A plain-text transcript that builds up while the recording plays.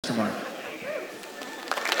Tomorrow.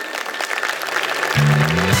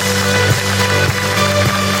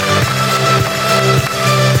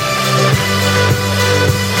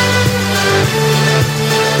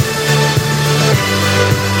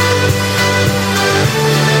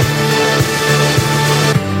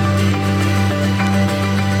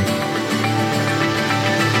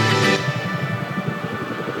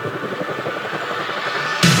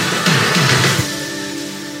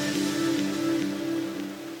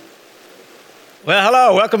 Well,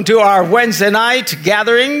 hello. Welcome to our Wednesday night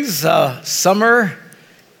gatherings. Summer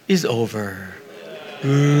is over.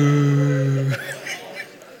 Ooh.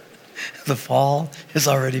 The fall is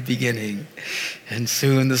already beginning, and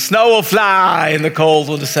soon the snow will fly and the cold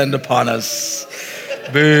will descend upon us.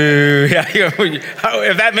 Boo. Yeah,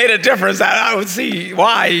 if that made a difference, I would see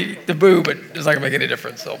why the boo, but it's not going to make any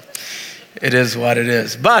difference. So it is what it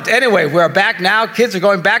is. But anyway, we're back now. Kids are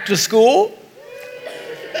going back to school.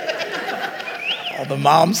 All the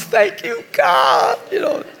moms, thank you, God.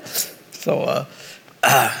 So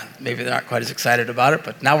maybe they're not quite as excited about it,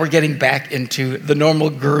 but now we're getting back into the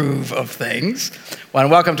normal groove of things. I want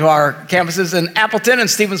to welcome to our campuses in Appleton and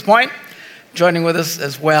Stevens Point, joining with us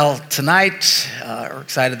as well tonight. We're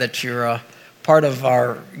excited that you're part of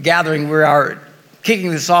our gathering. We are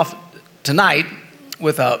kicking this off tonight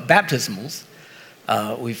with baptismals.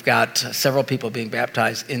 We've got several people being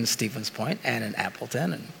baptized in Stevens Point and in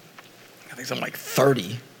Appleton, and I think something like 30.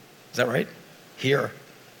 Is that right? Here.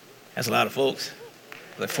 That's a lot of folks.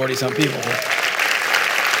 Like 40-some people.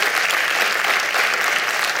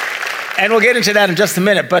 And we'll get into that in just a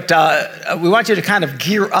minute, but we want you to kind of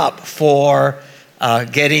gear up for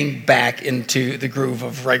getting back into the groove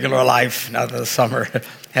of regular life now that the summer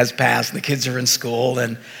has passed and the kids are in school,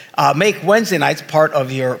 and make Wednesday nights part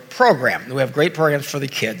of your program. We have great programs for the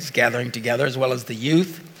kids gathering together as well as the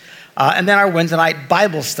youth. And then our Wednesday night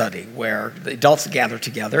Bible study, where the adults gather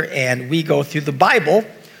together and we go through the Bible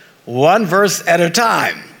one verse at a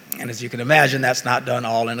time. And as you can imagine, that's not done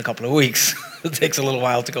all in a couple of weeks. It takes a little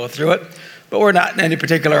while to go through it, but we're not in any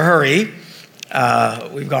particular hurry.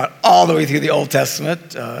 We've gone all the way through the Old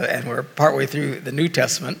Testament, and we're partway through the New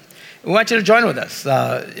Testament. We want you to join with us.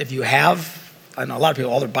 If you have, I know a lot of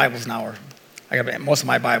people, all their Bibles now are, most of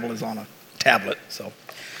my Bible is on a tablet,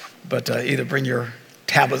 but either bring your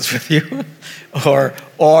tablets with you, or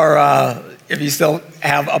if you still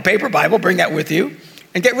have a paper Bible, bring that with you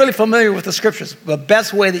and get really familiar with the Scriptures. The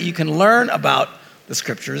best way that you can learn about the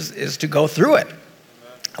Scriptures is to go through it.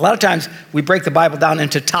 A lot of times we break the Bible down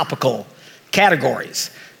into topical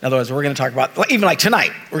categories. In other words, we're going to talk about, even like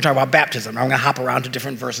tonight, we're talking about baptism. I'm going to hop around to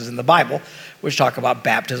different verses in the Bible which talk about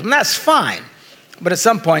baptism. That's fine, but at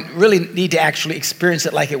some point, really need to actually experience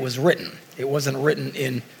it like it was written. It wasn't written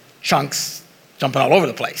in chunks jumping all over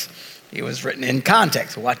the place. It was written in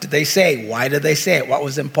context. What did they say? Why did they say it? What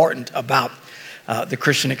was important about the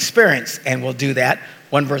Christian experience? And we'll do that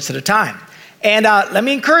one verse at a time. And let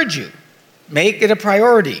me encourage you, make it a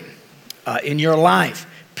priority in your life.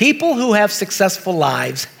 People who have successful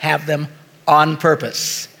lives have them on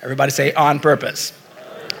purpose. Everybody say on purpose.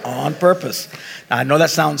 On purpose. Now, I know that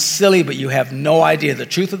sounds silly, but you have no idea. The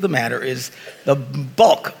truth of the matter is the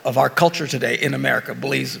bulk of our culture today in America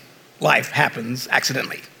believes life happens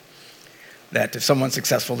accidentally. That if someone's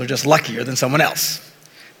successful, they're just luckier than someone else.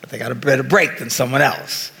 That they got a better break than someone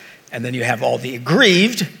else. And then you have all the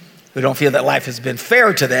aggrieved who don't feel that life has been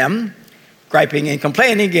fair to them, griping and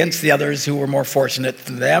complaining against the others who were more fortunate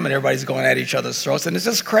than them, and everybody's going at each other's throats, and it's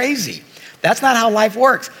just crazy. That's not how life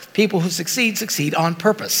works. People who succeed on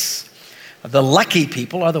purpose. The lucky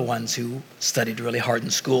people are the ones who studied really hard in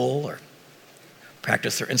school, or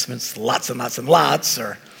practiced their instruments lots and lots and lots,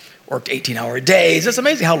 or worked 18-hour days. It's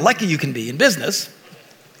amazing how lucky you can be in business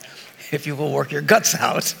if you will work your guts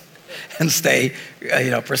out and stay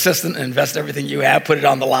persistent and invest everything you have, put it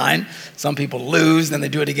on the line. Some people lose, then they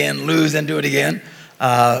do it again, lose, then do it again.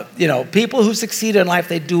 People who succeed in life,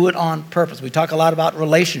 they do it on purpose. We talk a lot about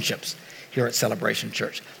relationships here at Celebration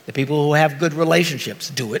Church. The people who have good relationships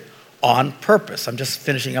do it on purpose. I'm just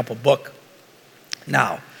finishing up a book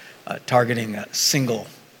now targeting single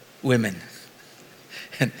women.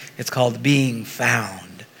 And it's called Being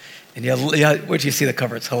Found. And once you see the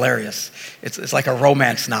cover, it's hilarious. It's like a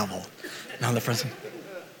romance novel. And on the front,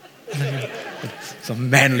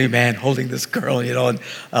 some manly man holding this girl,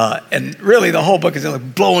 and really the whole book is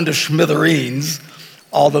blown to smithereens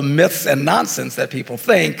all the myths and nonsense that people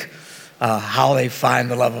think how they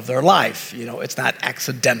find the love of their life. It's not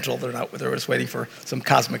accidental. They're just waiting for some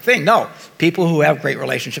cosmic thing. No, people who have great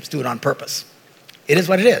relationships do it on purpose. It is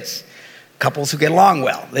what it is. Couples who get along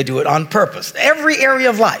well, they do it on purpose. Every area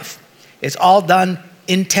of life, it's all done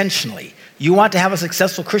intentionally. You want to have a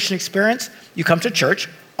successful Christian experience? You come to church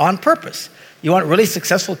on purpose. You want really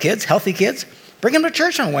successful kids, healthy kids? Bring them to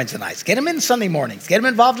church on Wednesday nights. Get them in Sunday mornings. Get them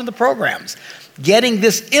involved in the programs. Getting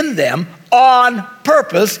this in them on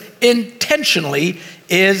purpose, intentionally,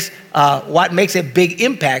 is what makes a big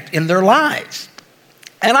impact in their lives.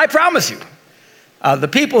 And I promise you, the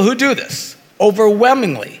people who do this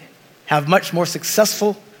overwhelmingly have much more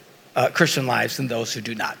successful Christian lives than those who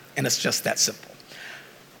do not. And it's just that simple.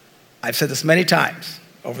 I've said this many times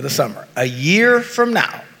over the summer. A year from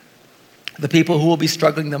now, the people who will be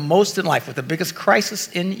struggling the most in life with the biggest crisis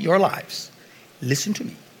in your lives, listen to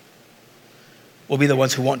me, will be the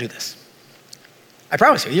ones who won't do this. I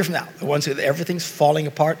promise you, a year from now, the ones who everything's falling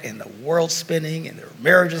apart and the world's spinning and their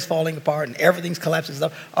marriage is falling apart and everything's collapsing and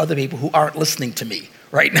stuff are the people who aren't listening to me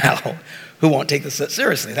right now, who won't take this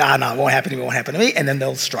seriously. No, it won't happen to me, it won't happen to me, and then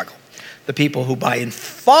they'll struggle. The people who by and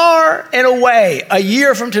far and away, a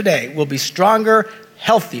year from today, will be stronger,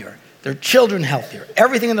 healthier, their children healthier,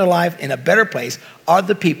 everything in their life in a better place, are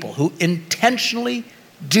the people who intentionally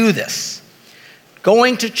do this.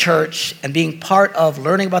 Going to church and being part of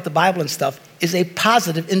learning about the Bible and stuff is a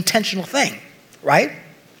positive, intentional thing, right?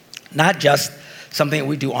 Not just something that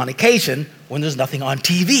we do on occasion when there's nothing on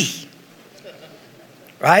TV,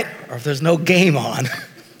 right? Or if there's no game on.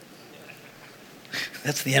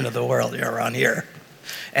 That's the end of the world here around here.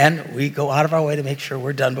 And we go out of our way to make sure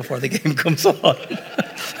we're done before the game comes on.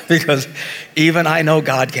 Because even I know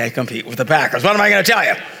God can't compete with the Packers. What am I going to tell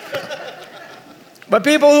you? But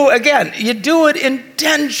people who, again, you do it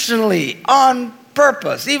intentionally, on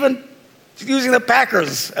purpose, even using the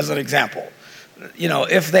Packers as an example. You know,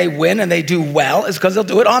 if they win and they do well, it's because they'll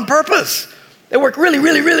do it on purpose. They work really,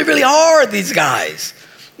 really, really, really hard, these guys.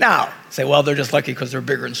 Now, say, well, they're just lucky because they're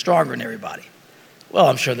bigger and stronger than everybody. Well,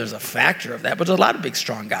 I'm sure there's a factor of that, but there's a lot of big,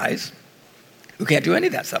 strong guys who can't do any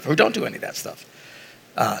of that stuff, who don't do any of that stuff.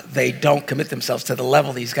 They don't commit themselves to the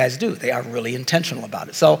level these guys do. They are really intentional about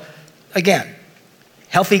it. So, again,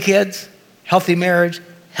 healthy kids, healthy marriage,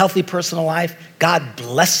 healthy personal life, God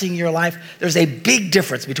blessing your life. There's a big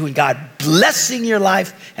difference between God blessing your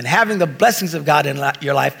life and having the blessings of God in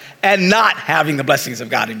your life and not having the blessings of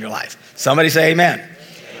God in your life. Somebody say amen.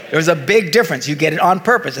 There's a big difference. You get it on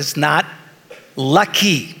purpose. It's not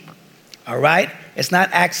lucky, all right? It's not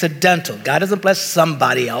accidental. God doesn't bless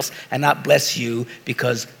somebody else and not bless you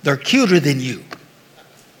because they're cuter than you.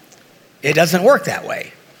 It doesn't work that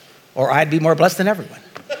way, or I'd be more blessed than everyone.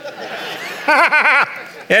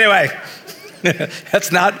 Anyway,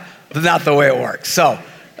 that's not the way it works. So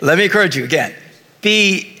let me encourage you again,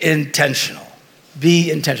 be intentional. Be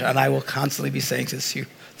intentional. And I will constantly be saying this to you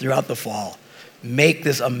throughout the fall. Make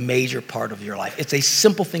this a major part of your life. It's a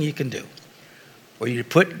simple thing you can do, where you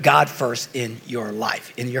put God first in your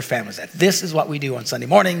life, in your family's life. This is what we do on Sunday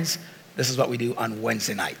mornings. This is what we do on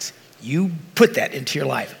Wednesday nights. You put that into your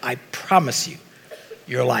life. I promise you,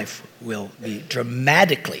 your life will be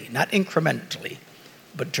dramatically, not incrementally,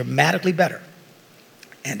 but dramatically better.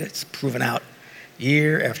 And it's proven out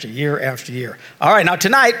year after year after year. All right, now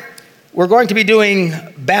tonight, we're going to be doing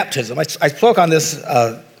baptism. I spoke on this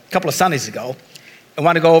a couple of Sundays ago. I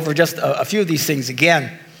want to go over just a few of these things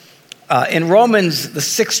again. In Romans, the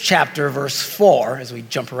 6th chapter, verse 4, as we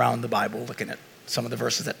jump around the Bible, looking at some of the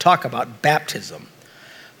verses that talk about baptism,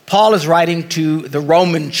 Paul is writing to the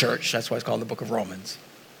Roman church. That's why it's called the book of Romans.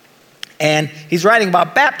 And he's writing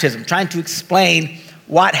about baptism, trying to explain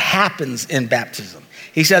what happens in baptism.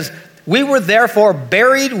 He says, we were therefore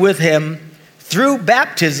buried with him through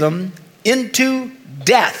baptism into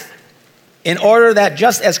death, in order that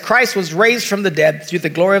just as Christ was raised from the dead through the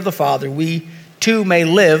glory of the Father, we too may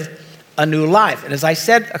live a new life. And as I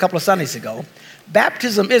said a couple of Sundays ago,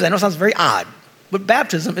 baptism is, I know it sounds very odd, but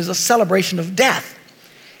baptism is a celebration of death.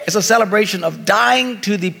 It's a celebration of dying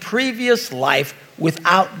to the previous life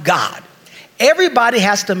without God. Everybody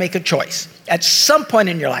has to make a choice at some point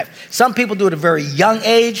in your life. Some people do it at a very young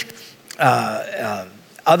age.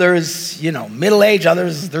 Others, middle age.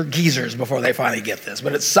 Others, they're geezers before they finally get this.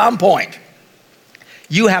 But at some point,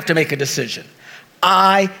 you have to make a decision.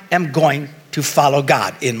 I am going to follow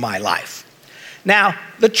God in my life. Now,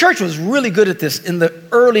 the church was really good at this in the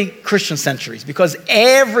early Christian centuries because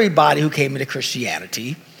everybody who came into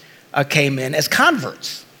Christianity came in as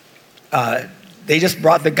converts. They just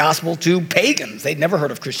brought the gospel to pagans. They'd never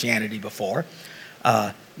heard of Christianity before.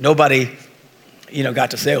 Nobody,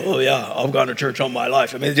 got to say, oh yeah, I've gone to church all my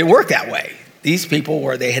life. I mean, it didn't work that way. These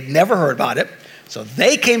people they had never heard about it. So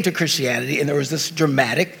they came to Christianity and there was this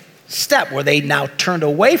dramatic step where they now turned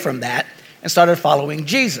away from that and started following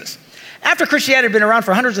Jesus. After Christianity had been around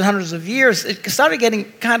for hundreds and hundreds of years, it started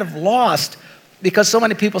getting kind of lost because so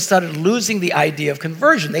many people started losing the idea of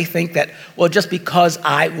conversion. They think that, well, just because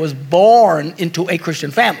I was born into a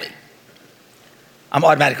Christian family, I'm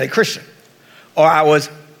automatically a Christian. Or I was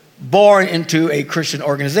born into a Christian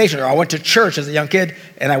organization, or I went to church as a young kid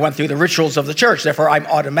and I went through the rituals of the church, therefore I'm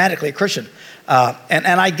automatically a Christian. And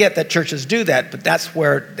I get that churches do that, but that's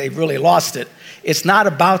where they've really lost it. It's not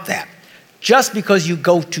about that. Just because you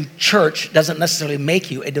go to church doesn't necessarily make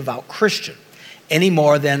you a devout Christian, any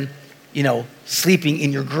more than, sleeping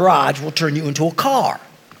in your garage will turn you into a car,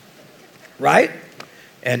 right?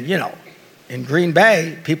 And, in Green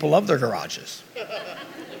Bay, people love their garages.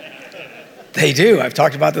 They do. I've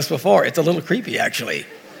talked about this before. It's a little creepy, actually.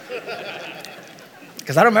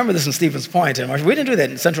 Because I don't remember this in Stevens Point. And we didn't do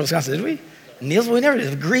that in Central Wisconsin, did we? Nielsville, we never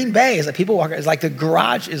did. Green Bay is like people walk. It's like the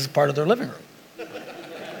garage is part of their living room.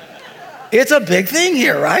 It's a big thing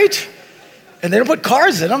here, right? And they don't put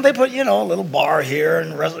cars in them. They put, a little bar here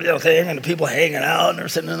and thing, and the people hanging out, and they're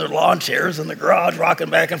sitting in their lawn chairs in the garage, rocking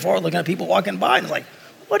back and forth, looking at people walking by. And it's like,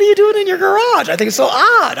 what are you doing in your garage? I think it's so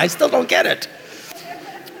odd. I still don't get it.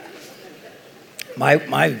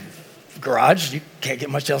 My garage, you can't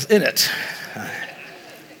get much else in it.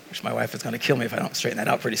 Wish my wife is going to kill me if I don't straighten that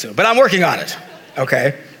out pretty soon. But I'm working on it,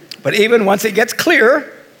 okay? But even once it gets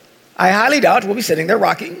clear, I highly doubt we'll be sitting there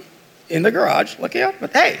rocking in the garage looking out.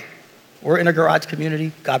 But hey, we're in a garage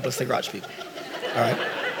community. God bless the garage people, all right?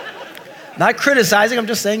 Not criticizing. I'm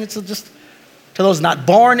just saying it's just, to those not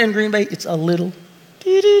born in Green Bay, it's a little,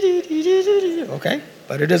 okay?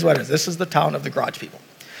 But it is what it is. This is the town of the garage people.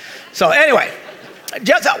 So anyway,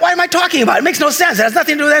 why am I talking about it? It makes no sense. It has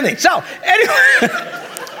nothing to do with anything. So anyway,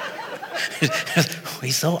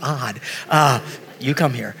 he's so odd. You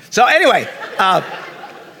come here. So anyway,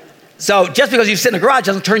 so just because you sit in a garage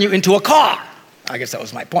doesn't turn you into a car. I guess that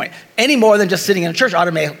was my point. Any more than just sitting in a church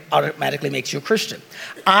automatically makes you a Christian.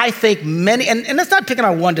 I think many, and it's not picking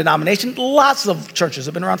on one denomination, lots of churches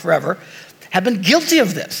have been around forever, have been guilty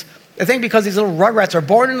of this. They think because these little rugrats are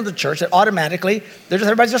born into the church that automatically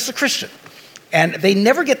everybody's just a Christian. And they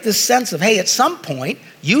never get this sense of, hey, at some point,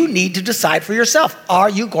 you need to decide for yourself. Are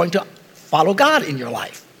you going to follow God in your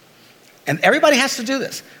life? And everybody has to do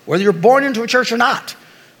this, whether you're born into a church or not,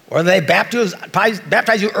 whether they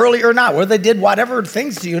baptize you early or not, whether they did whatever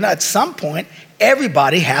things to you. At some point,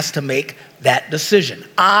 everybody has to make that decision.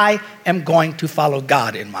 I am going to follow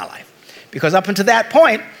God in my life. Because up until that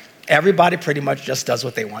point, everybody pretty much just does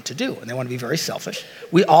what they want to do, and they want to be very selfish.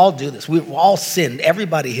 We all do this. We've all sinned.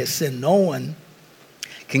 Everybody has sinned. No one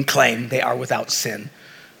can claim they are without sin,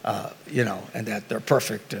 and that they're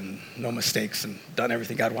perfect and no mistakes and done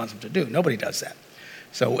everything God wants them to do. Nobody does that.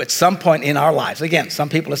 So at some point in our lives, again, some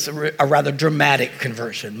people it's a rather dramatic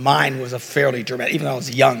conversion. Mine was a fairly dramatic, even though I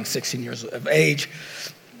was young, 16 years of age.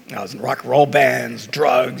 I was in rock and roll bands,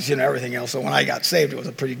 drugs, everything else. So when I got saved, it was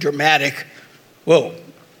a pretty dramatic,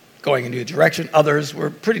 going in a new direction. Others were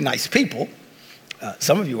pretty nice people.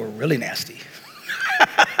 Some of you were really nasty.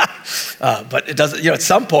 But it doesn't, at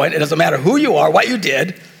some point, it doesn't matter who you are, what you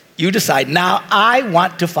did, you decide, now I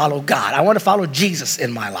want to follow God. I want to follow Jesus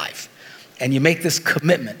in my life. And you make this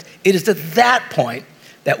commitment. It is at that point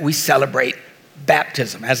that we celebrate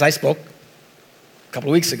baptism. As I spoke a couple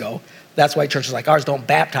of weeks ago, that's why churches like ours don't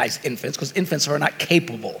baptize infants, because infants are not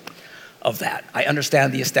capable of that. I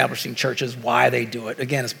understand the establishing churches, why they do it.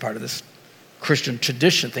 Again, it's part of this Christian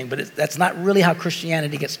tradition thing, but that's not really how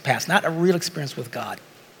Christianity gets passed, not a real experience with God.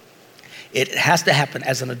 It has to happen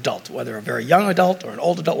as an adult, whether a very young adult or an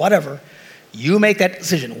old adult, whatever. You make that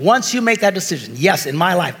decision. Once you make that decision, yes, in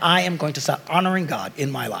my life, I am going to start honoring God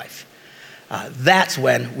in my life. That's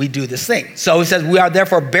when we do this thing. So he says, we are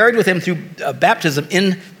therefore buried with him through baptism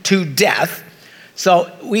into death.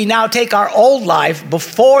 So we now take our old life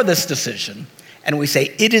before this decision and we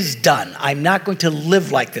say, it is done. I'm not going to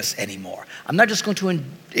live like this anymore. I'm not just going to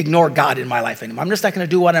ignore God in my life anymore. I'm just not going to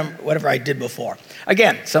do whatever I did before.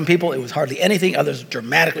 Again, some people, it was hardly anything. Others,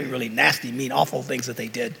 dramatically, really nasty, mean, awful things that they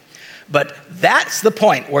did. But that's the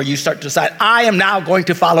point where you start to decide, I am now going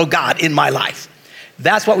to follow God in my life.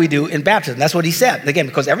 That's what we do in baptism. That's what he said. Again,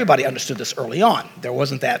 because everybody understood this early on. There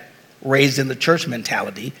wasn't that raised in the church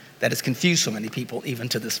mentality that has confused so many people even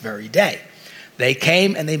to this very day. They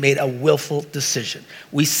came and they made a willful decision.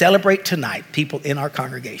 We celebrate tonight people in our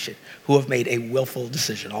congregation who have made a willful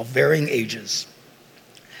decision, all varying ages,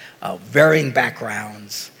 varying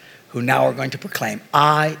backgrounds, who now are going to proclaim,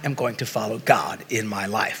 I am going to follow God in my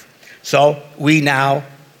life. So we now,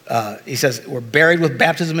 he says, we're buried with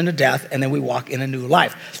baptism into death, and then we walk in a new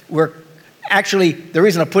life. We're actually, the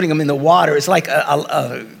reason of putting him in the water is like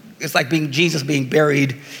it's like Jesus being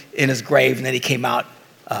buried in his grave, and then he came out,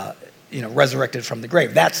 resurrected from the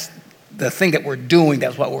grave. That's the thing that we're doing.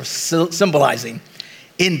 That's what we're symbolizing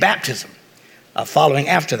in baptism, following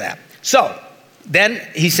after that. So then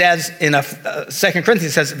he says in 2 Corinthians, he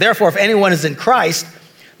says, therefore, if anyone is in Christ,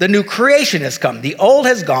 the new creation has come. The old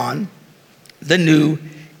has gone, the new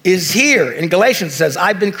is here. In Galatians it says,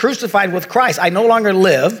 I've been crucified with Christ. I no longer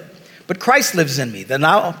live, but Christ lives in me. The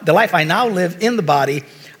life I now live in the body,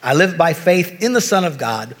 I live by faith in the Son of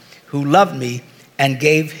God, who loved me and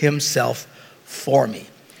gave himself for me.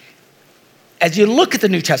 As you look at the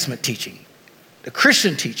New Testament teaching, the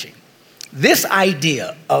Christian teaching, this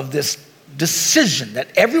idea of this decision that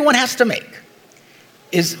everyone has to make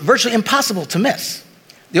is virtually impossible to miss.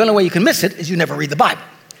 The only way you can miss it is you never read the Bible.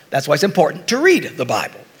 That's why it's important to read the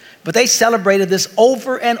Bible. But they celebrated this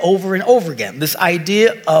over and over and over again, this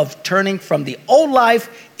idea of turning from the old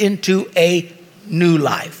life into a new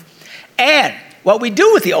life. And what we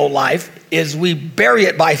do with the old life is we bury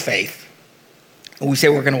it by faith. And we say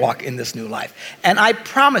we're going to walk in this new life. And I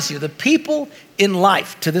promise you, the people in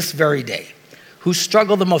life to this very day who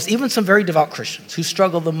struggle the most, even some very devout Christians, who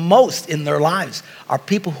struggle the most in their lives are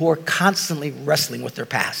people who are constantly wrestling with their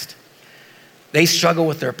past. They struggle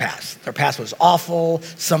with their past. Their past was awful.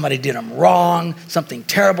 Somebody did them wrong. Something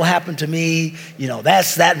terrible happened to me.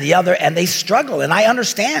 That's, that, and the other. And they struggle. And I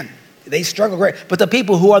understand. They struggle great. But the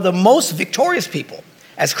people who are the most victorious people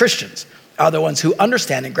as Christians are the ones who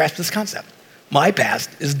understand and grasp this concept. My past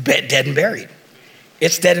is dead and buried.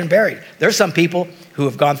 It's dead and buried. There's some people who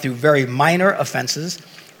have gone through very minor offenses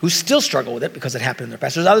who still struggle with it because it happened in their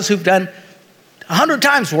past. There's others who've done 100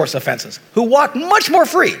 times worse offenses, who walk much more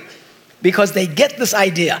free because they get this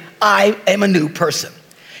idea, I am a new person.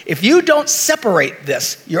 If you don't separate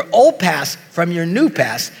this, your old past from your new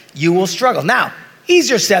past, you will struggle. Now,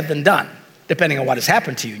 easier said than done, depending on what has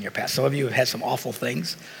happened to you in your past. Some of you have had some awful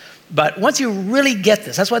things. But once you really get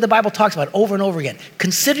this, that's why the Bible talks about it over and over again.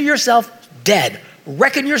 Consider yourself dead.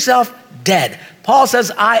 Reckon yourself dead. Paul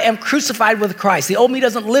says, I am crucified with Christ. The old me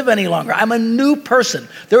doesn't live any longer. I'm a new person.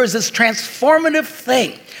 There is this transformative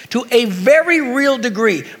thing to a very real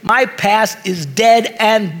degree. My past is dead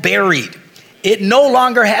and buried. It no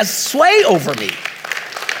longer has sway over me.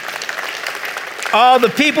 All the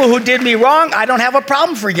people who did me wrong, I don't have a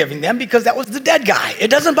problem forgiving them because that was the dead guy. It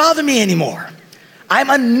doesn't bother me anymore. I'm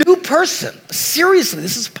a new person. Seriously,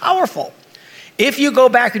 this is powerful. If you go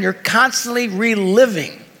back and you're constantly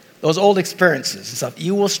reliving those old experiences and stuff,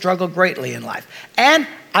 you will struggle greatly in life. And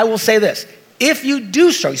I will say this, if you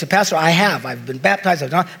do struggle, you say, Pastor, I've been baptized,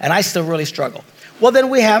 and I still really struggle. Well, then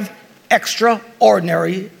we have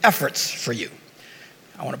extraordinary efforts for you.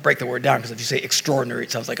 I want to break the word down because if you say extraordinary,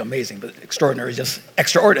 it sounds like amazing, but extraordinary is just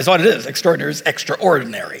extraordinary. That's what it is. Extraordinary is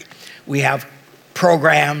extraordinary. We have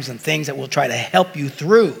programs and things that will try to help you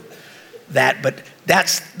through that, but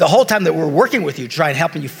that's the whole time that we're working with you, trying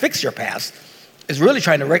helping you fix your past, is really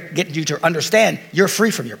trying to get you to understand you're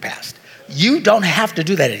free from your past. You don't have to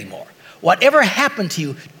do that anymore. Whatever happened to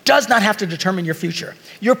you does not have to determine your future.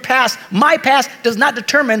 Your past, my past, does not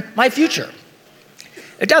determine my future.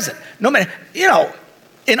 It doesn't. No matter,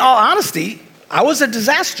 in all honesty, I was a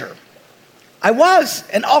disaster. I was,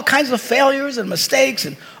 and all kinds of failures and mistakes,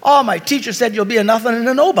 and all my teachers said you'll be a nothing and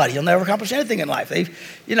a nobody. You'll never accomplish anything in life.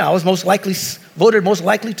 I was voted most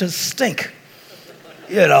likely to stink,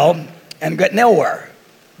 and get nowhere.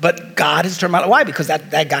 But God has turned my life. Why? Because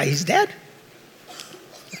that guy, he's dead.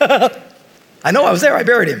 I know I was there. I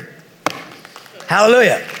buried him.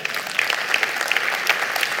 Hallelujah.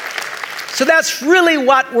 So that's really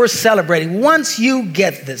what we're celebrating. Once you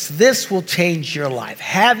get this, this will change your life.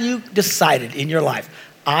 Have you decided in your life,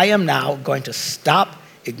 I am now going to stop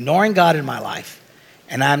ignoring God in my life,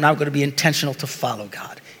 and I'm now going to be intentional to follow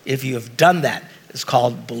God? If you have done that, it's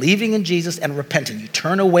called believing in Jesus and repenting. You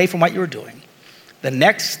turn away from what you were doing. The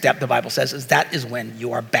next step, the Bible says, is that is when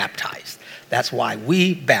you are baptized. That's why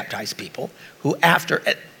we baptize people who after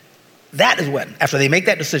they make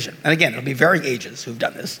that decision, and again, it'll be varying ages who've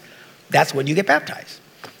done this, that's when you get baptized.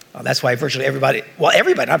 That's why virtually everybody,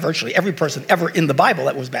 not virtually, every person ever in the Bible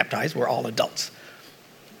that was baptized were all adults.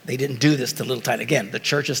 They didn't do this till little time. Again, the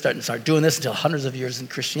churches started doing this until hundreds of years in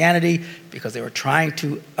Christianity because they were trying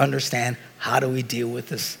to understand how do we deal with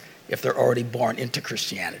this if they're already born into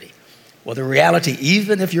Christianity. Well, the reality,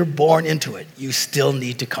 even if you're born into it, you still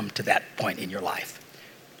need to come to that point in your life.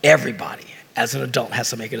 Everybody, as an adult, has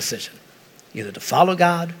to make a decision, either to follow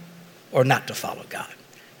God or not to follow God.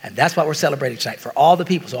 And that's what we're celebrating tonight for all the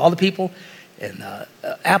people. So all the people in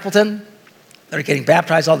Appleton that are getting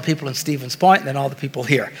baptized, all the people in Stevens Point, and then all the people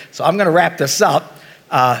here. So I'm going to wrap this up.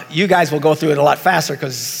 You guys will go through it a lot faster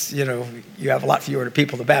because, you have a lot fewer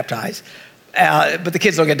people to baptize. But the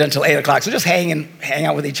kids don't get done until 8 o'clock. So just hang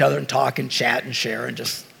out with each other and talk and chat and share and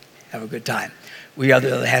just have a good time. We, on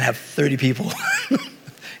the other hand, have 30 people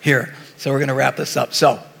here. So we're going to wrap this up.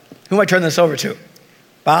 So who am I turning this over to?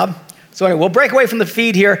 Bob? So anyway, we'll break away from the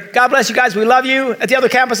feed here. God bless you guys. We love you. At the other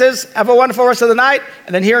campuses, have a wonderful rest of the night.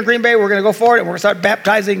 And then here in Green Bay, we're going to go forward and we're going to start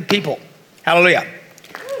baptizing people. Hallelujah.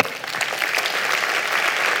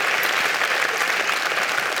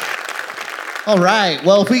 All right.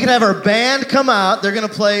 Well, if we could have our band come out, they're going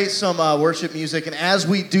to play some worship music. And as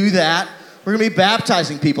we do that, we're going to be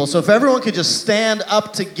baptizing people. So if everyone could just stand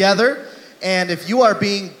up together. And if you are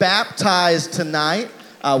being baptized tonight,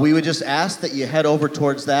 we would just ask that you head over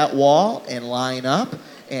towards that wall and line up.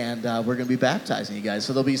 And we're going to be baptizing you guys.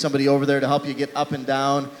 So there'll be somebody over there to help you get up and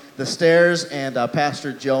down the stairs. And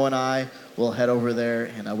Pastor Joe and I will head over there.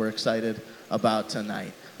 And we're excited about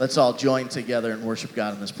tonight. Let's all join together and worship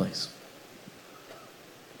God in this place.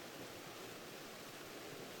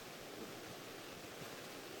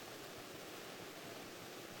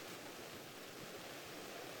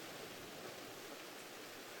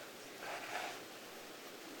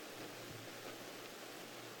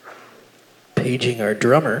 Paging our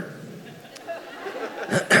drummer.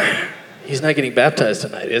 He's not getting baptized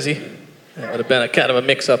tonight, is he? That would have been a kind of a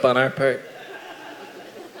mix-up on our part.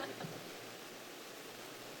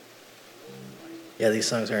 Yeah, these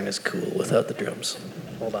songs aren't as cool without the drums.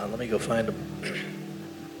 Hold on, let me go find them.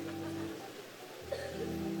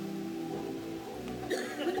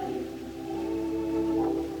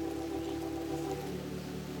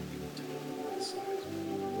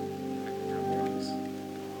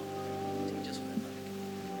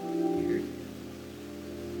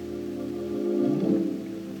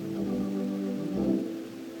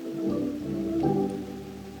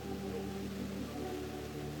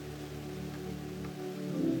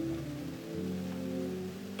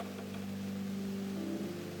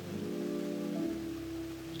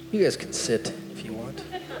 You guys can sit if you want.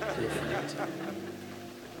 Feel free to.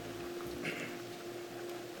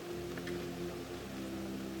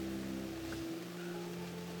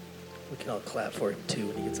 We can all clap for him too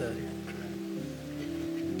when he gets out of here.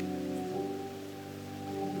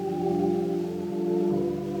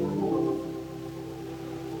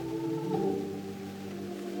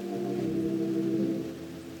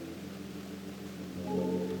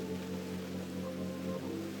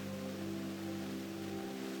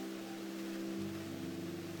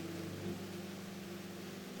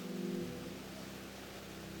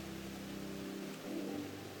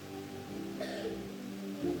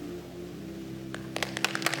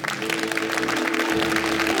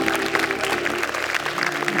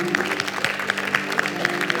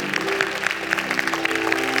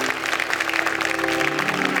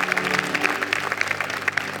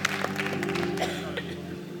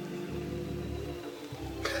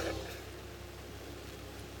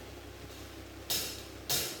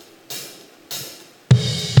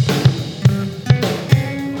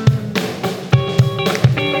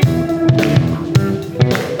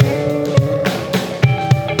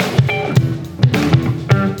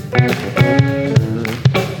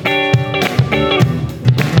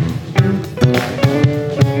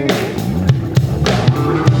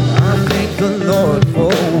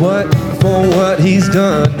 He's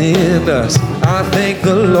done in us. I thank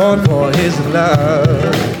the Lord for his love.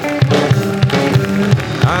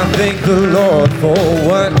 I thank the Lord for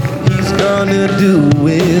what he's gonna do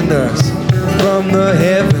in us from the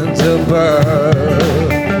heavens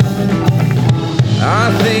above.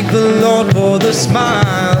 I thank the Lord for the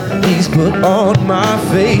smile he's put on my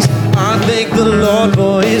face. I thank the Lord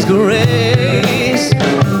for his grace.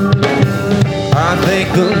 I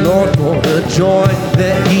thank the Lord for the joy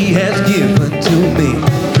that he has given to me,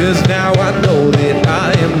 'cause now I know that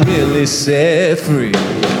I am really set free.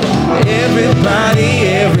 Everybody,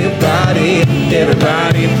 everybody,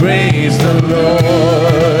 everybody praise the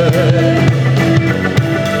Lord.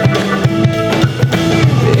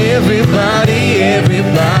 Everybody,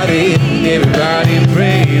 everybody, everybody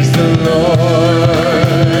praise the Lord.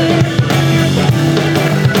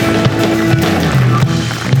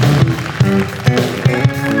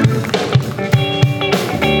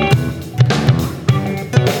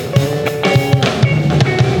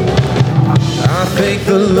 Thank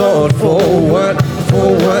the Lord for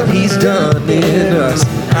what he's done in us.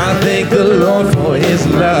 I thank the Lord for his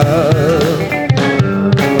love.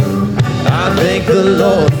 I thank the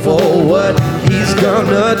Lord for what he's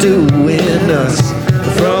gonna do in us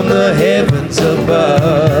from the heavens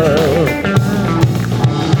above.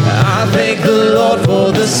 I thank the Lord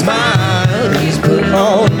for the smile he's put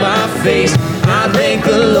on my face. I thank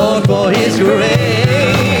the Lord for his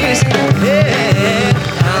grace. Yeah,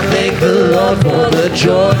 I thank the Lord for the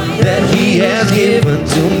joy that He has given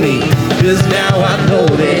to me. 'Cause now I know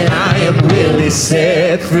that I am really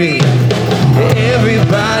set free.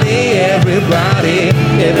 Everybody, everybody,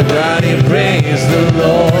 everybody praise the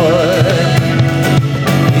Lord.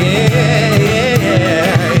 Yeah, yeah,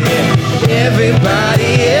 yeah.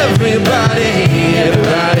 Everybody, everybody,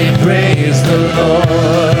 everybody praise the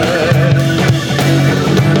Lord.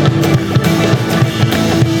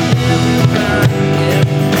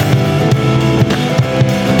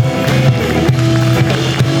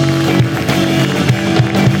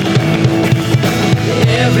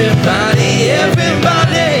 Everybody,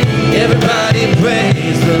 everybody, everybody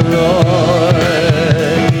praise the Lord.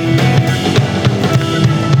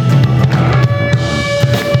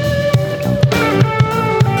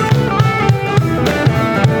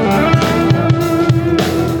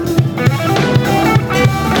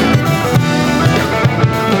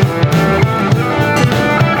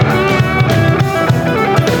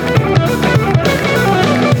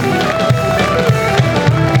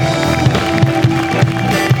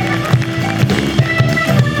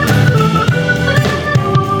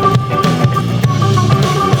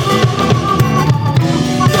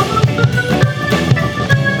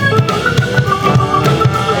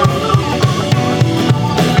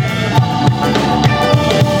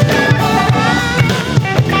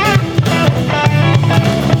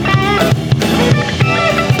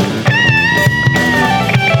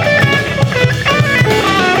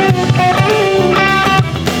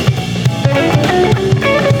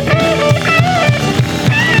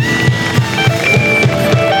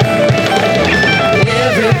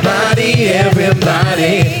 Everybody,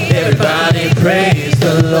 everybody praise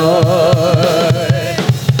the Lord.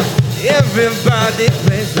 Everybody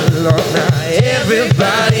praise the Lord now.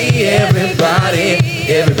 Everybody, everybody,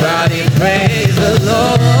 everybody praise the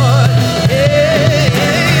Lord.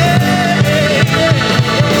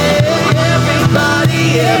 Everybody,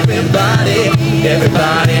 everybody,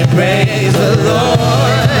 everybody praise the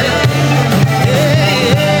Lord.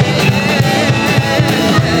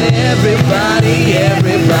 Everybody,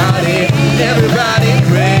 everybody, everybody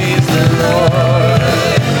praise the Lord.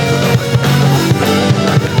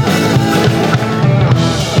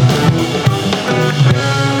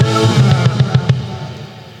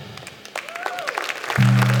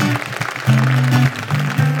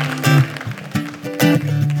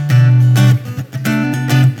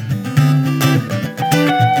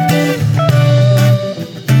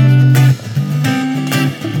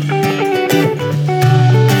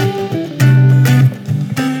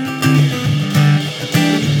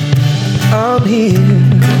 I'm here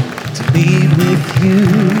to meet with you,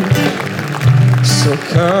 so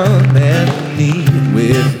come and meet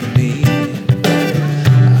with me.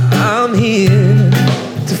 I'm here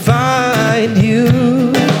to find you,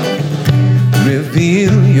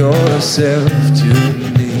 reveal yourself to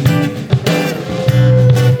me.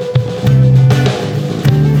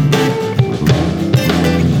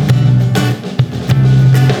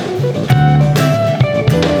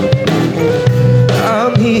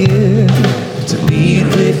 I'm here to meet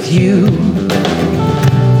with you,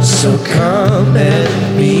 so come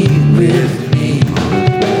and meet with me.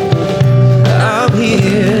 I'm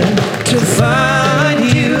here to find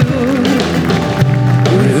you,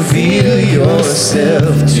 reveal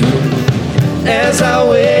yourself to me. As I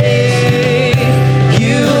wait,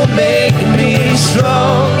 you make me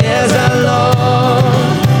strong. As I long,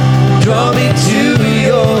 draw me to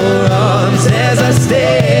your arms. As I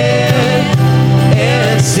stand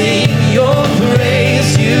and sing your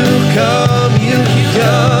praise, you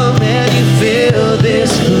come and you fill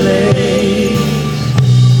this place.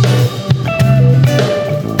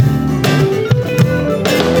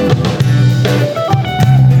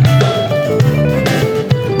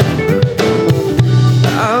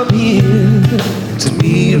 I'm here to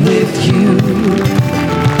meet with you,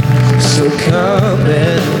 so come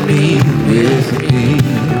and meet with me.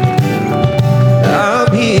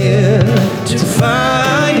 I'm here to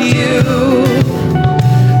find you,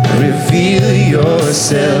 reveal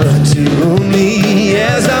yourself to me.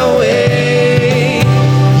 As I wait,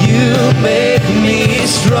 you make me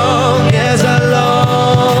strong. As I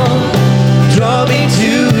long, draw me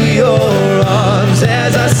to your arms.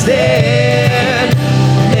 As I stand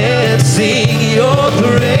and sing your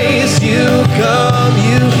praise, you come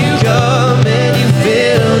and you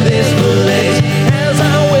fill this place. As I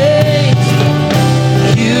wait,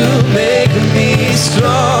 you make me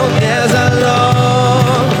strong. As I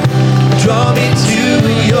long, draw me to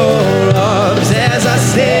your arms. As I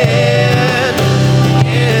stand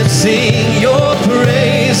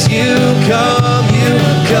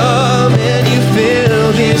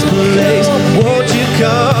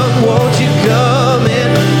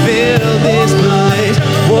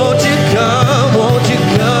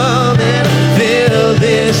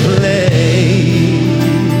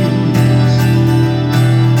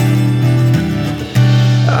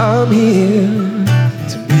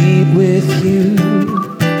meet with you.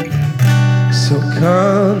 So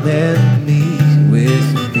come and meet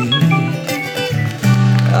with me.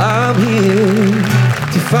 I'm here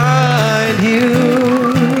to find you.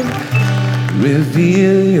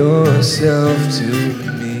 Reveal yourself to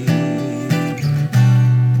me.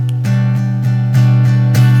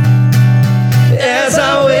 As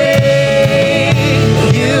I wait,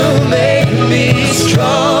 you make me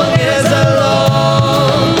strong. As I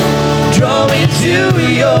long, draw me to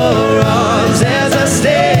your arms. As I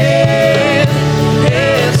stand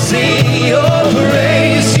and sing your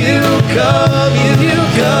praise, you come and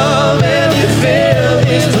you fill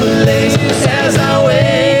this place. As I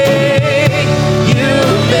wait, you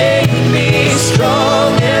make me strong.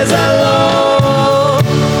 As I long,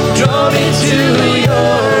 draw me to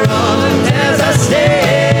your arms. As I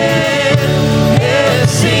stand and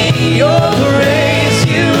sing your praise,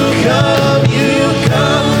 you come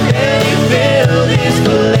and you fill this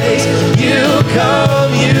place. You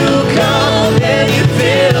come and you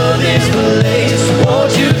fill this place.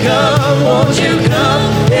 Won't you come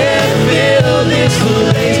and fill this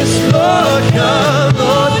place? Lord, come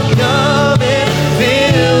and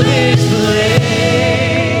fill this place.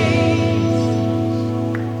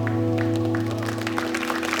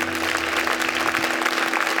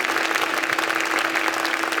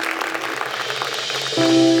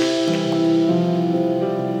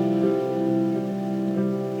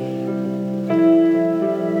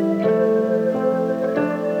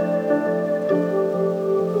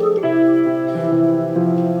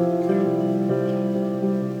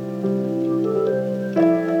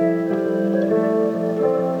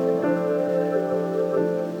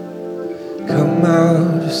 Come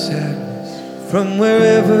out of sadness from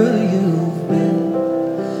wherever you've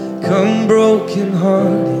been. Come broken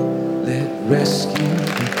hearted, let rescue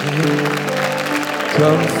begin.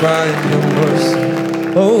 Come find your mercy,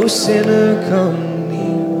 oh sinner, come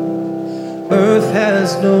near. Earth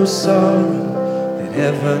has no sorrow that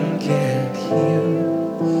heaven can't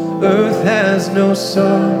heal. Earth has no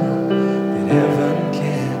sorrow that heaven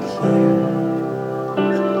can't heal.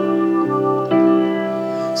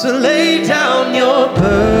 So lay down your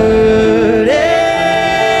burdens,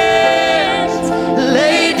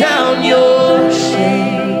 lay down your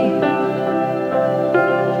shame.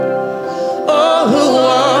 All who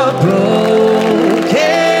are broken,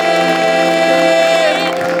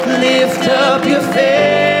 lift up your face.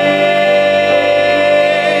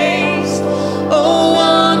 Oh,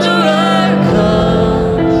 wanderer,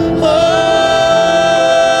 come. Oh,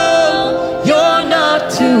 you're not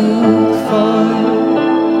too far.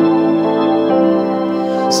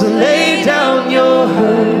 So lay down your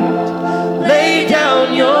hurt, lay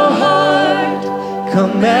down your heart,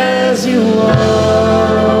 come as you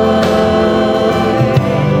are.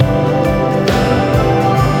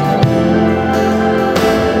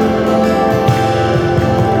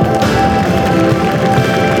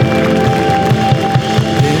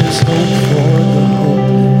 There's hope for the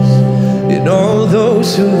hopeless and all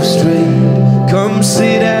those who've strayed. Come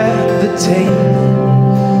sit at the table.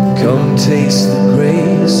 Come taste the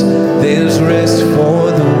grace. There's rest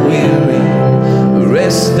for the weary,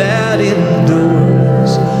 rest that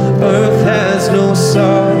endures. Earth has no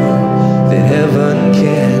sorrow that heaven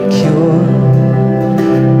can't cure.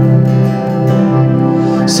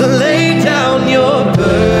 So lay down your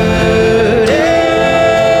burdens,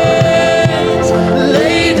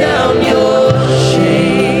 lay down your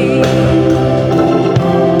shame.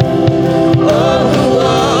 All who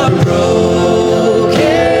are broken,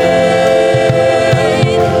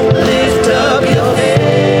 lift up your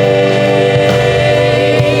face.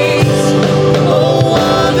 Oh,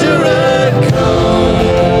 wanderer, come.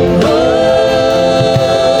 Oh,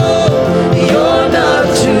 you're not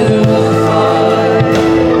too far.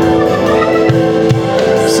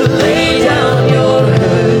 So lay down your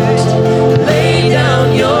hurt, lay down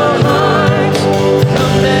your heart,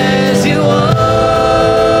 come as you are,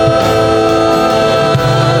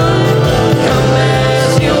 come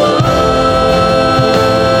as you are.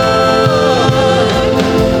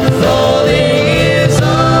 Falling is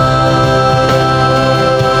ours,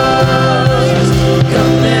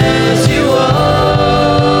 come as you are.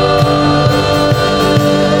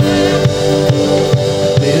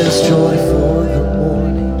 There's joy for the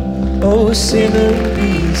morning, oh sinner,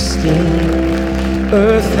 be still.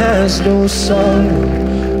 Earth has no sorrow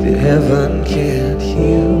that heaven can't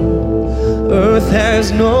heal. Earth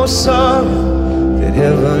has no sorrow that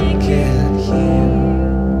heaven can't heal.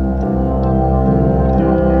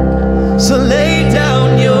 So lay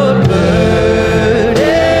down your burdens,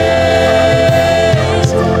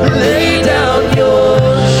 lay down your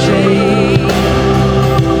shame.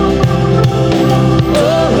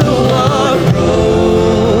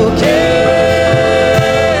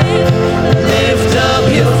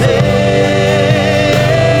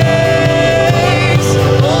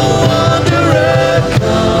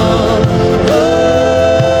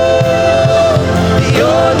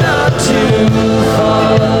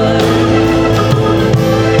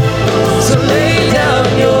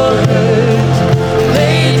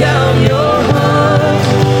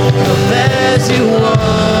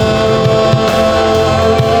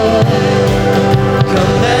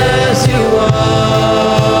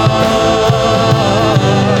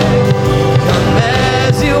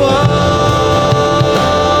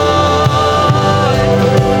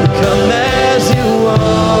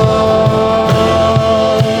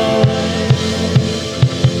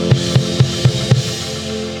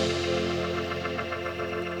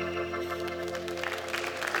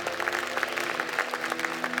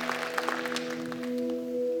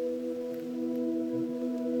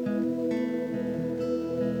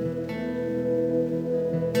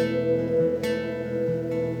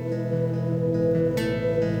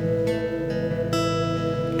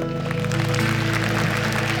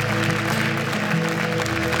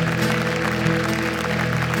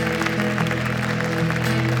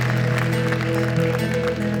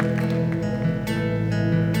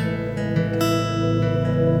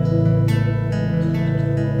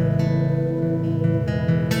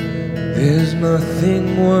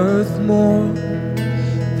 nothing worth more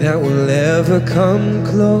that will ever come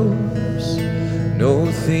close.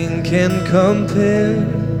 Nothing can compare.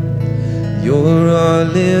 You're our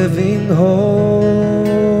living hope.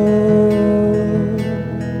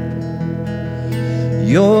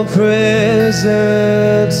 Your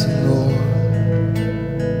presence, Lord.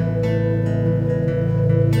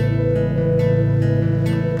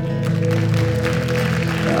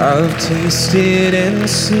 I've tasted and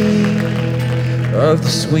seen of the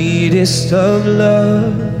sweetest of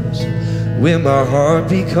loves, when my heart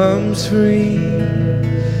becomes free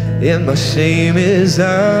and my shame is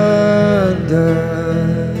undone.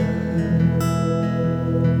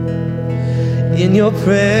 In your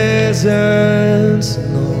presence,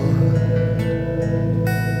 Lord.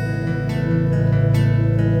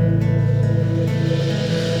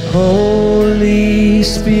 Holy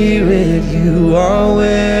Spirit, you are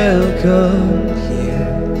welcome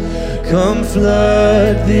here. Come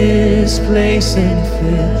flood this place and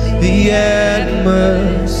fill the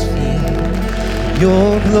atmosphere.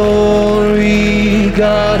 Your glory,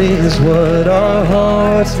 God, is what our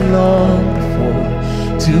hearts long for.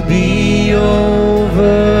 To be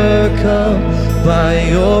overcome by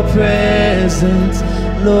your presence,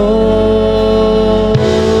 Lord.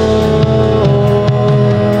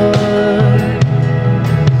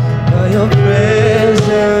 By your presence,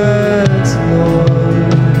 Lord.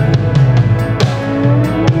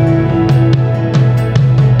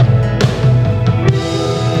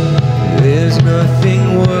 There's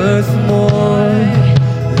nothing worth more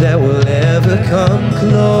that will ever come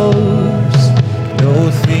close.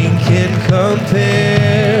 Nothing can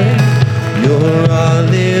compare. You're our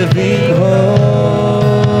living hope.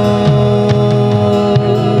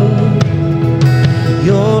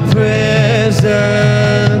 Your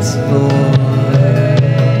presence, Lord.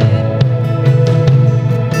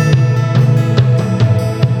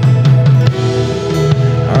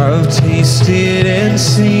 I've tasted and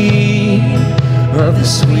seen of the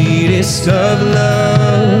sweetest of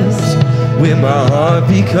loves, when my heart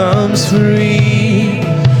becomes free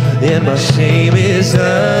and my shame is undone.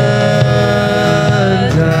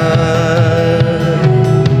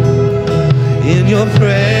 In your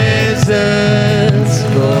presence,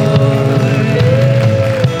 Lord.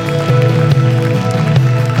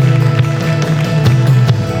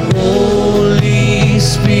 Holy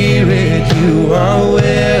Spirit, you are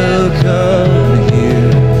welcome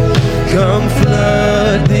here. Come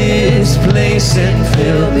flood this place and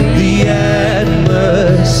fill the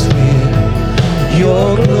atmosphere.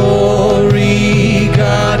 Your glory,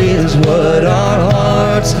 God, is what our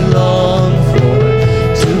hearts long for.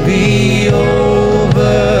 To be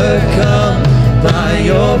overcome by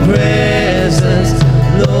your presence,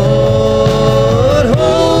 Lord.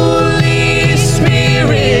 Holy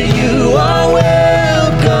Spirit, you are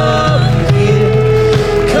welcome here.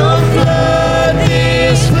 Come flood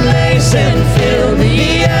this place and fill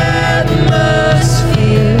the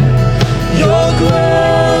atmosphere. Your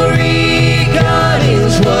glory, God,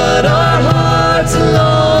 is what our hearts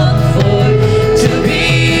long for. To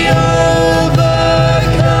be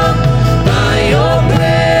overcome by your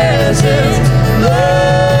presence, Lord.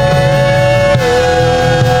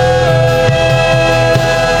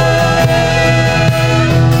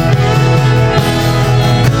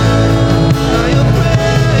 By your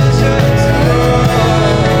presence,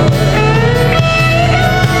 Lord.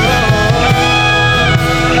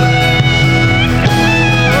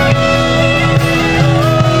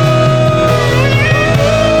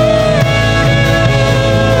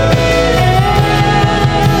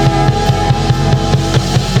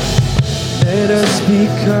 Let us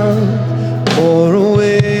become more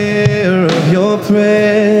aware of your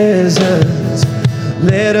presence.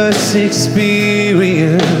 Let us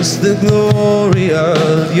experience the glory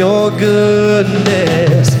of your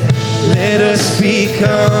goodness. Let us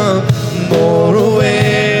become more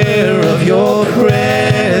aware of your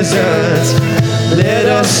presence. Let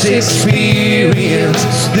us experience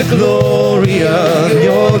the glory of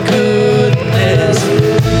your goodness.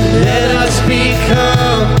 Let us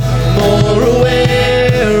become more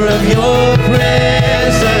aware of your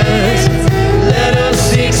presence. Let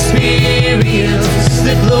us experience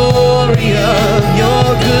the glory of your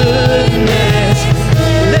goodness.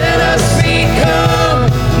 Let us become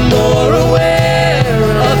more aware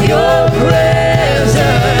of your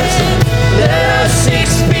presence. Let us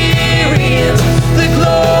experience the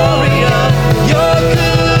glory of your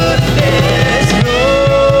goodness,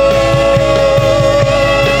 Lord.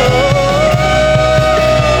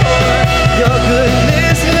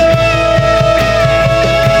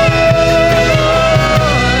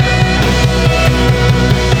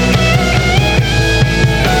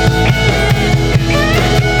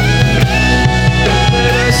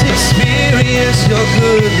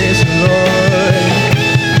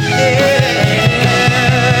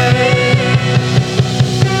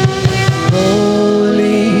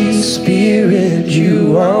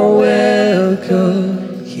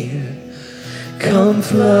 welcome here. Come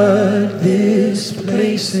flood this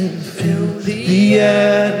place and fill the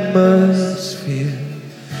atmosphere.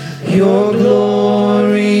 Your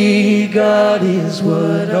glory, God, is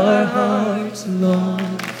what our hearts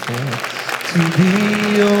long for. To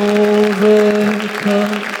be overcome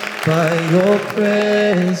by your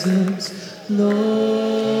presence, Lord.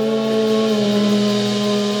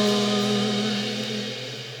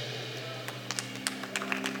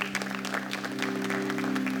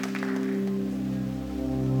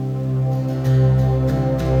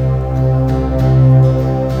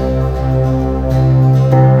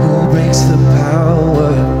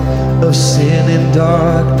 Of sin and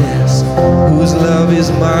darkness, whose love is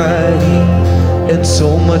mighty and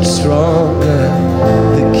so much stronger.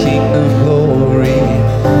 The King of glory,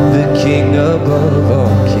 the King above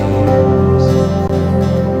all kings,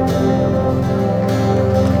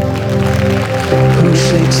 who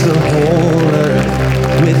shakes the whole earth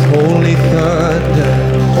with holy thunder,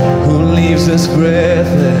 who leaves us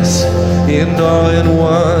breathless in awe and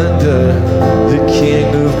wonder. The King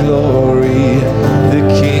of glory, the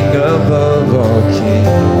King above all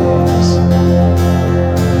kings.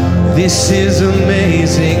 This is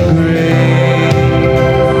amazing grace.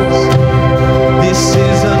 This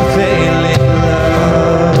is unfailing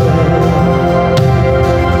love.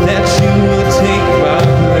 That you would take my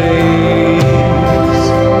place,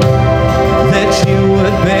 that you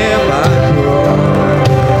would bear my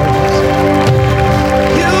cross.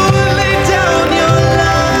 You would lay down your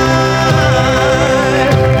life,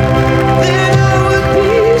 then I would be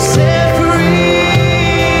set free.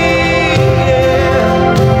 Yeah.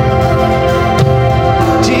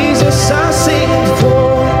 Jesus, I sing for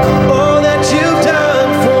all that you've done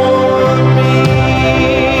for me.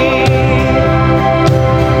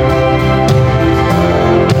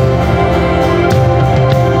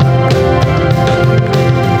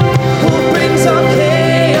 Who brings all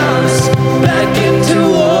chaos back into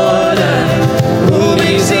order? Who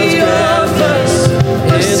makes the orphans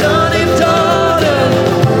a son and daughter?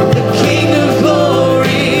 The King of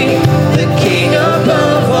glory, the King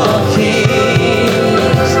above all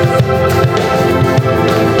kings.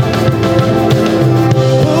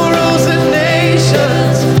 Who rules the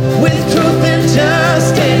nations with truth and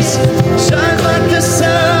justice, shines like the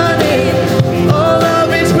sun in all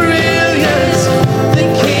of its brilliance. The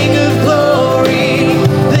King of glory,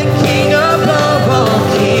 the King above all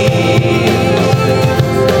kings.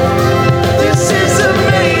 This is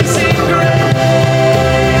amazing grace.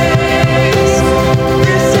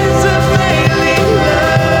 This is unfailing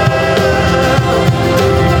love.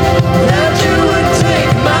 That you would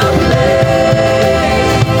take my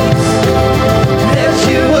place, that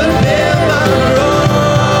you would bear my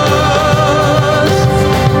cross.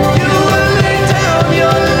 You would lay down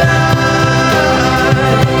your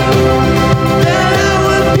life, that I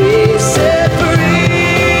would be set free.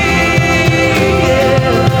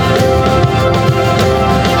 Yeah.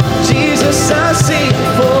 Jesus, I sing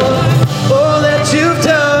for all that you've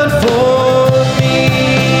done for me.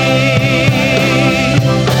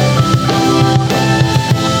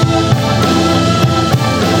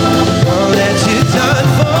 All that you've done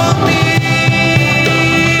for me.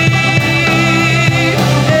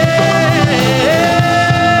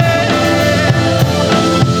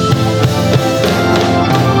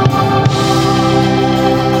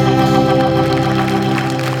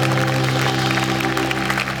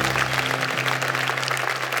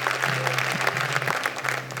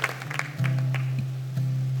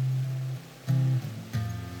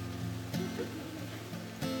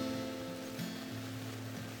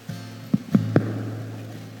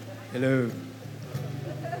 Hello.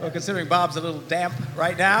 Well, considering Bob's a little damp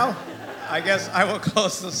right now, I guess I will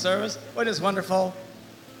close the service. What is wonderful?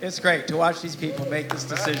 It's great to watch these people make this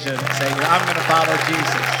decision and say, I'm going to follow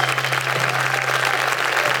Jesus.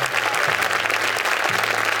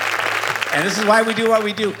 And this is why we do what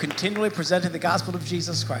we do, continually presenting the gospel of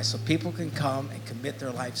Jesus Christ so people can come and commit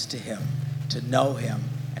their lives to him, to know him,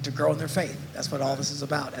 and to grow in their faith. That's what all this is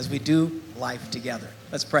about as we do life together.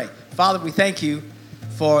 Let's pray. Father, we thank you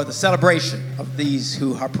for the celebration of these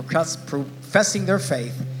who are professing their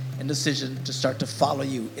faith and decision to start to follow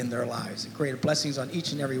you in their lives. And greater blessings on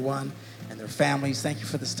each and every one and their families. Thank you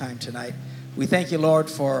for this time tonight. We thank you, Lord,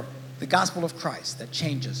 for the gospel of Christ that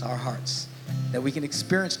changes our hearts, that we can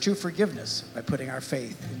experience true forgiveness by putting our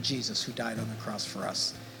faith in Jesus who died on the cross for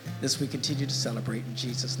us. This we continue to celebrate. In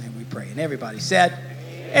Jesus' name we pray. And everybody said,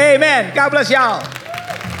 Amen. God bless y'all.